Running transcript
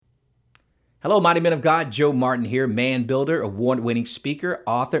Hello, mighty men of God. Joe Martin here, man builder, award-winning speaker,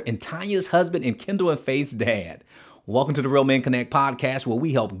 author, and Tanya's husband and Kendall and Faith's dad. Welcome to the Real Men Connect podcast, where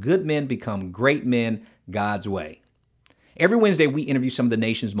we help good men become great men God's way. Every Wednesday, we interview some of the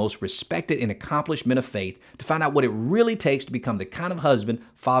nation's most respected and accomplished men of faith to find out what it really takes to become the kind of husband,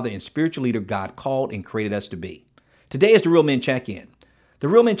 father, and spiritual leader God called and created us to be. Today is the Real Men Check-In. The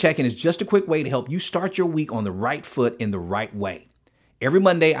Real Men Check-In is just a quick way to help you start your week on the right foot in the right way. Every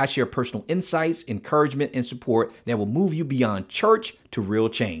Monday, I share personal insights, encouragement, and support that will move you beyond church to real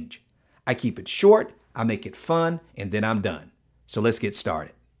change. I keep it short, I make it fun, and then I'm done. So let's get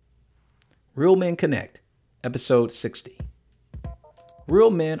started. Real Men Connect, episode 60. Real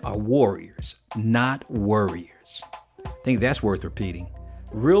men are warriors, not worriers. I think that's worth repeating.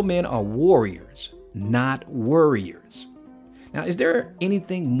 Real men are warriors, not worriers. Now, is there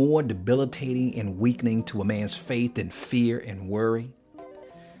anything more debilitating and weakening to a man's faith than fear and worry?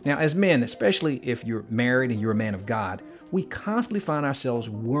 Now, as men, especially if you're married and you're a man of God, we constantly find ourselves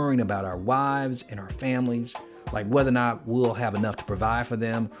worrying about our wives and our families, like whether or not we'll have enough to provide for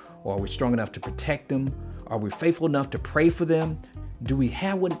them, or are we strong enough to protect them? Are we faithful enough to pray for them? Do we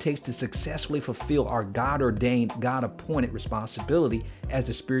have what it takes to successfully fulfill our God-ordained, God-appointed responsibility as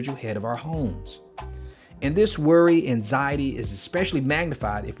the spiritual head of our homes? And this worry, anxiety is especially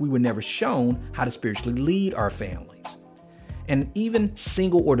magnified if we were never shown how to spiritually lead our families. And even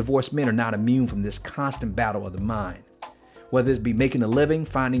single or divorced men are not immune from this constant battle of the mind. Whether it be making a living,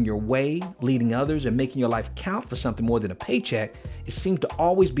 finding your way, leading others, and making your life count for something more than a paycheck, it seems to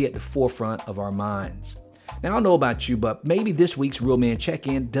always be at the forefront of our minds. Now, I don't know about you, but maybe this week's Real Man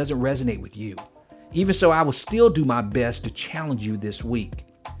Check-In doesn't resonate with you. Even so, I will still do my best to challenge you this week.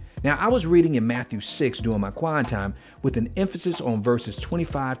 Now, I was reading in Matthew 6 during my quiet time with an emphasis on verses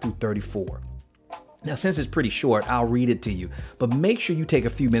 25 through 34. Now, since it's pretty short, I'll read it to you, but make sure you take a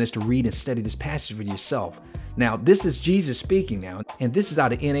few minutes to read and study this passage for yourself. Now, this is Jesus speaking now, and this is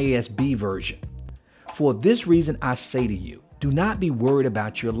out of NASB version. For this reason I say to you, do not be worried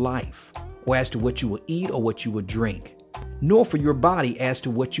about your life, or as to what you will eat or what you will drink, nor for your body as to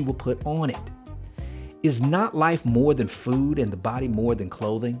what you will put on it. Is not life more than food and the body more than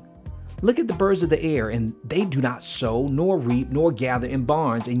clothing? Look at the birds of the air, and they do not sow, nor reap, nor gather in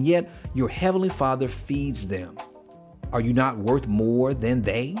barns, and yet your heavenly Father feeds them. Are you not worth more than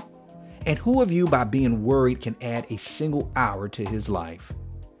they? And who of you, by being worried, can add a single hour to his life?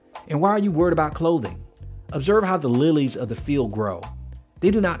 And why are you worried about clothing? Observe how the lilies of the field grow.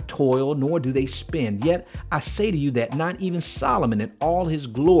 They do not toil, nor do they spin. Yet I say to you that not even Solomon in all his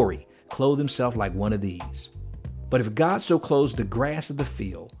glory clothed himself like one of these. But if God so clothes the grass of the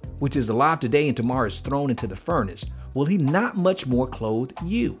field, which is alive today and tomorrow is thrown into the furnace, will he not much more clothe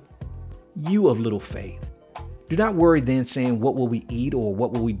you? You of little faith. Do not worry then, saying, what will we eat, or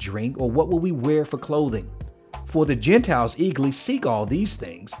what will we drink, or what will we wear for clothing? For the Gentiles eagerly seek all these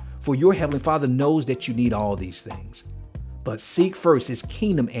things, for your heavenly Father knows that you need all these things. But seek first his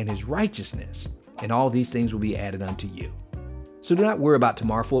kingdom and his righteousness, and all these things will be added unto you. So do not worry about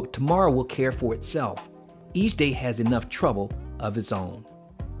tomorrow, for tomorrow will care for itself. Each day has enough trouble of its own.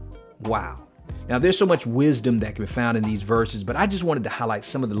 Wow. Now, there's so much wisdom that can be found in these verses, but I just wanted to highlight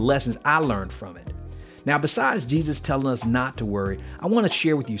some of the lessons I learned from it. Now, besides Jesus telling us not to worry, I want to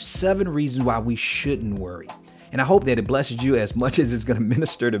share with you 7 reasons why we shouldn't worry. And I hope that it blesses you as much as it's going to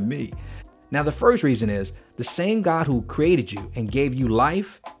minister to me. Now, the first reason is the same God who created you and gave you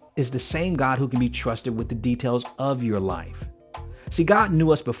life is the same God who can be trusted with the details of your life. See, God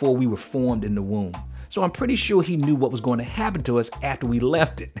knew us before we were formed in the womb. So I'm pretty sure he knew what was going to happen to us after we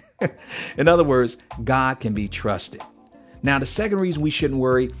left it. In other words, God can be trusted. Now, the second reason we shouldn't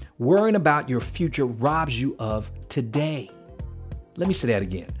worry, worrying about your future robs you of today. Let me say that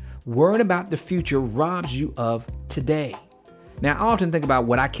again. Worrying about the future robs you of today. Now, I often think about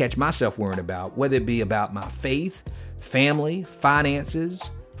what I catch myself worrying about, whether it be about my faith, family, finances,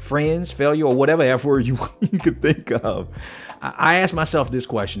 friends, failure, or whatever F word you could think of. I ask myself this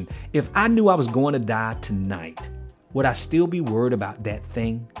question: if I knew I was going to die tonight, would I still be worried about that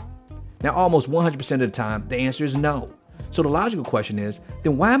thing? Now, almost 100% of the time, the answer is no. So the logical question is,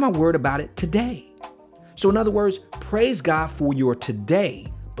 then why am I worried about it today? So in other words, praise God for your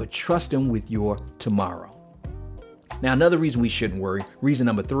today, but trust him with your tomorrow. Now, another reason we shouldn't worry, reason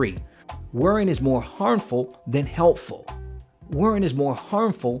number 3, worrying is more harmful than helpful. Worrying is more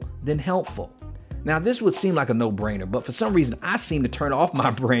harmful than helpful. Now, this would seem like a no-brainer, but for some reason, I seem to turn off my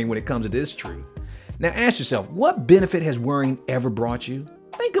brain when it comes to this truth. Now, ask yourself, what benefit has worrying ever brought you?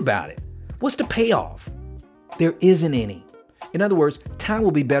 Think about it. What's the payoff? There isn't any. In other words, time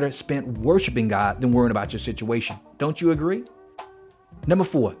will be better spent worshiping God than worrying about your situation. Don't you agree? Number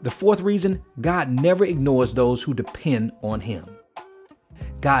 4, the fourth reason, God never ignores those who depend on him.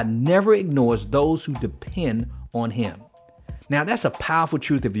 God never ignores those who depend on him. Now, that's a powerful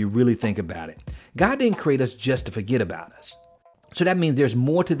truth if you really think about it. God didn't create us just to forget about us. So that means there's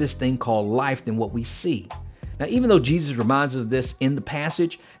more to this thing called life than what we see. Now, even though Jesus reminds us of this in the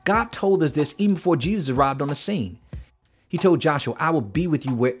passage, God told us this even before Jesus arrived on the scene. He told Joshua, I will be with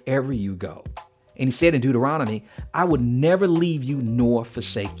you wherever you go. And he said in Deuteronomy, I will never leave you nor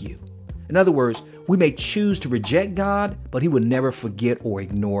forsake you. In other words, we may choose to reject God, but he will never forget or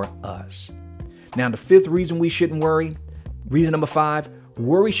ignore us. Now, the fifth reason we shouldn't worry, reason number 5,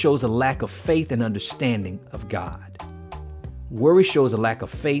 worry shows a lack of faith and understanding of God. Worry shows a lack of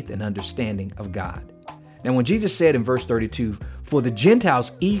faith and understanding of God. Now, when Jesus said in verse 32, for the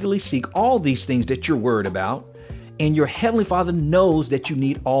Gentiles eagerly seek all these things that you're worried about, and your heavenly Father knows that you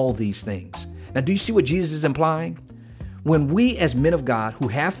need all these things. Now, do you see what Jesus is implying? When we as men of God who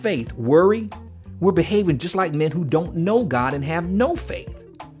have faith worry, we're behaving just like men who don't know God and have no faith.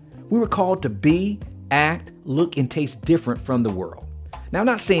 We were called to be, act, look, and taste different from the world. Now, I'm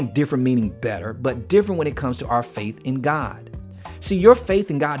not saying different meaning better, but different when it comes to our faith in God. See, your faith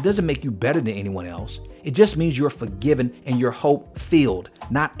in God doesn't make you better than anyone else. It just means you're forgiven and your hope filled,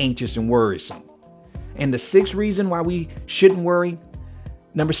 not anxious and worrisome. And the sixth reason why we shouldn't worry,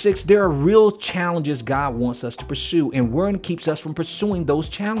 number 6, there are real challenges God wants us to pursue, and worrying keeps us from pursuing those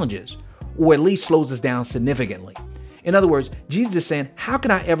challenges, or at least slows us down significantly. In other words, Jesus is saying, how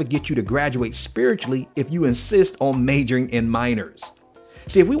can I ever get you to graduate spiritually if you insist on majoring in minors?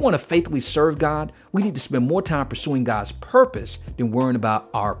 See, if we want to faithfully serve God, we need to spend more time pursuing God's purpose than worrying about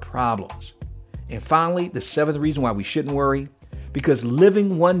our problems. And finally, the 7th reason why we shouldn't worry, because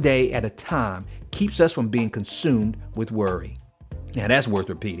living one day at a time keeps us from being consumed with worry. Now, that's worth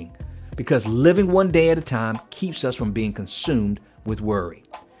repeating, because living one day at a time keeps us from being consumed with worry.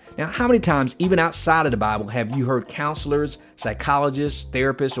 Now, how many times, even outside of the Bible, have you heard counselors, psychologists,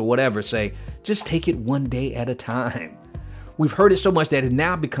 therapists, or whatever say, just take it one day at a time? We've heard it so much that it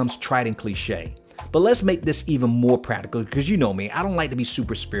now becomes trite and cliche. But let's make this even more practical, because you know me, I don't like to be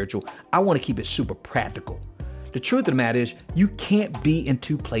super spiritual. I want to keep it super practical. The truth of the matter is, you can't be in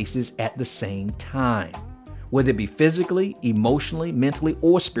two places at the same time, whether it be physically, emotionally, mentally,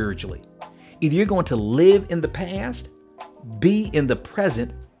 or spiritually. Either you're going to live in the past, be in the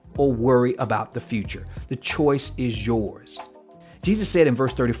present, or worry about the future. The choice is yours. Jesus said in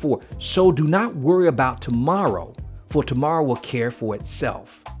verse 34, so do not worry about tomorrow, for tomorrow will care for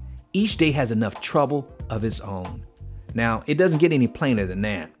itself. Each day has enough trouble of its own. Now, it doesn't get any plainer than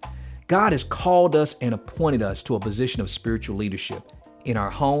that. God has called us and appointed us to a position of spiritual leadership in our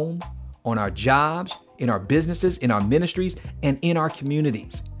home, on our jobs, in our businesses, in our ministries, and in our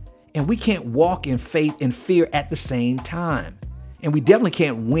communities. And we can't walk in faith and fear at the same time. And we definitely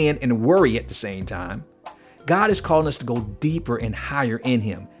can't win and worry at the same time. God is calling us to go deeper and higher in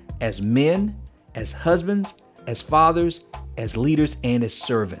Him as men, as husbands, as fathers, as leaders, and as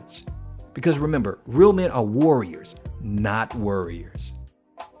servants. Because remember, real men are warriors, not worriers.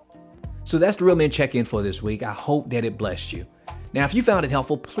 So that's the Real Men Check-In for this week. I hope that it blessed you. Now, if you found it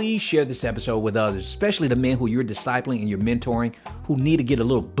helpful, please share this episode with others, especially the men who you're discipling and you're mentoring who need to get a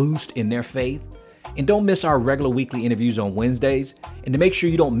little boost in their faith. And don't miss our regular weekly interviews on Wednesdays. And to make sure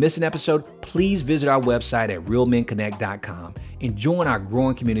you don't miss an episode, please visit our website at realmenconnect.com and join our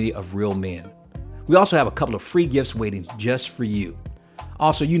growing community of real men. We also have a couple of free gifts waiting just for you.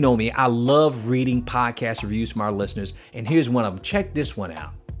 Also, you know me, I love reading podcast reviews from our listeners, and here's one of them. Check this one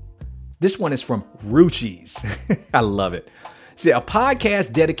out. This one is from Ruchis. I love it. See, a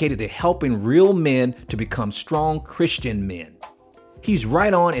podcast dedicated to helping real men to become strong Christian men. He's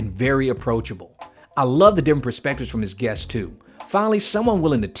right on and very approachable. I love the different perspectives from his guests too. Finally, someone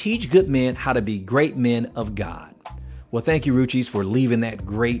willing to teach good men how to be great men of God. Well, thank you, Ruchis, for leaving that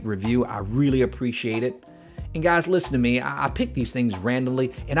great review. I really appreciate it. And guys, listen to me. I pick these things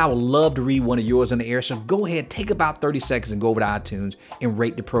randomly, and I would love to read one of yours on the air. So go ahead, take about 30 seconds and go over to iTunes and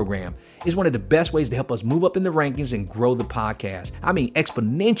rate the program. It's one of the best ways to help us move up in the rankings and grow the podcast. I mean,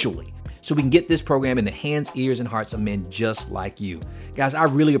 exponentially. So we can get this program in the hands, ears, and hearts of men just like you. Guys, I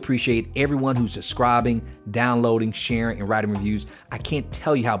really appreciate everyone who's subscribing, downloading, sharing, and writing reviews. I can't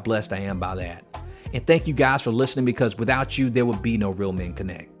tell you how blessed I am by that. And thank you guys for listening, because without you, there would be no Real Men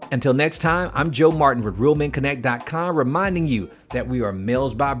Connect. Until next time, I'm Joe Martin with RealMenConnect.com, reminding you that we are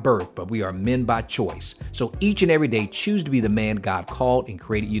males by birth, but we are men by choice. So each and every day, choose to be the man God called and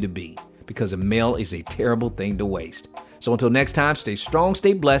created you to be, because a male is a terrible thing to waste. So until next time, stay strong,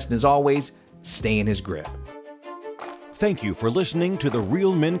 stay blessed, and as always, stay in His grip. Thank you for listening to the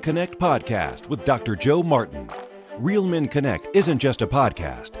Real Men Connect podcast with Dr. Joe Martin. Real Men Connect isn't just a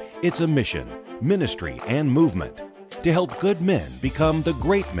podcast, it's a mission, ministry, and movement to help good men become the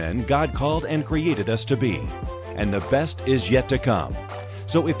great men God called and created us to be. And the best is yet to come.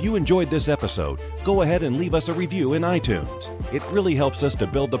 So if you enjoyed this episode, go ahead and leave us a review in iTunes. It really helps us to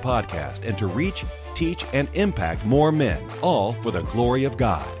build the podcast and to reach, teach, and impact more men, all for the glory of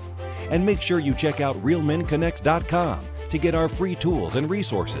God. And make sure you check out realmenconnect.com to get our free tools and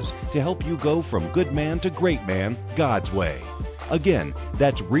resources to help you go from good man to great man God's way. Again,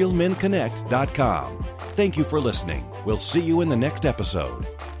 that's realmenconnect.com. Thank you for listening. We'll see you in the next episode.